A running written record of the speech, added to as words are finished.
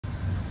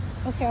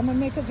Okay, I'm gonna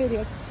make a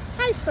video.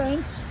 Hi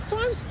friends, so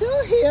I'm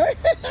still here.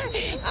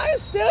 I'm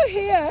still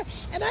here,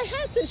 and I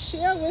had to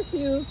share with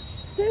you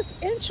this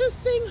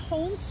interesting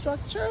home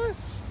structure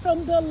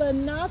from the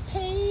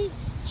Lenape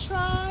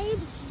tribe.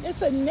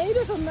 It's a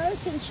Native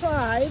American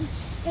tribe,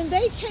 and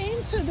they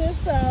came to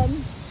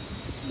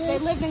they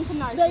lived in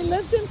Canarsie. They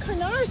lived in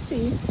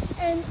Canarsie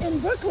and in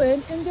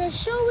Brooklyn, and they're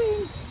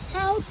showing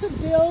how to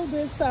build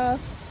this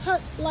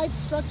hut-like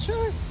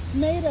structure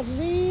made of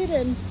reed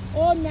and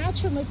all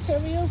natural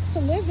materials to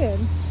live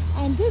in.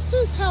 And this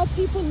is how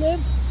people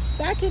lived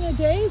back in the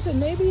days, and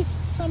maybe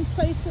some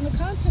place in the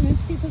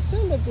continents people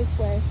still live this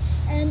way.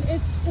 And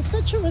it's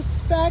such a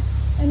respect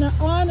and an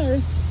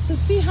honor to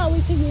see how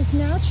we can use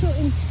nature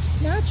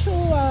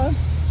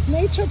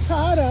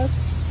products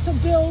to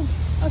build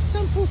a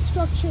simple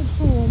structured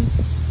home.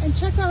 And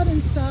check out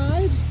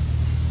inside.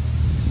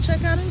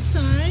 Check out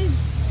inside.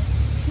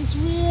 It's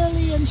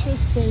really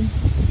interesting.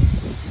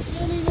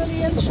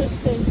 Really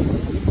interesting.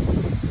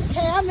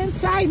 Okay, I'm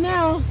inside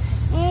now.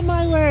 Oh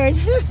my word.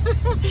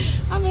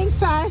 I'm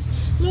inside.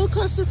 A little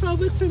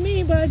claustrophobic for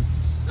me, but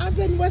I've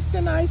been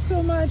westernized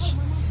so much.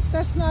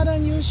 That's not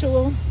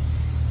unusual.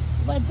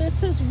 But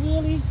this is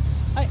really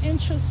an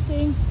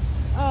interesting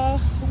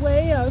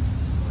way of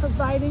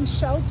providing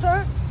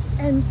shelter.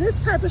 And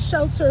this type of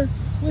shelter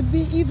would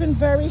be even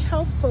very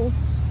helpful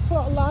for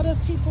a lot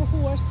of people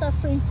who are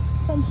suffering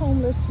from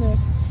homelessness.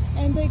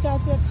 And they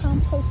got their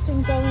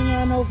composting going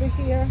on over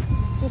here.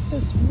 This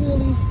is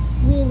really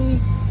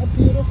a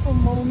beautiful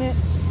moment,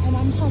 and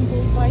I'm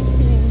humbled by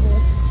seeing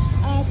this.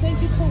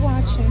 Thank you for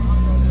watching.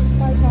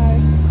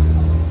 Bye-bye.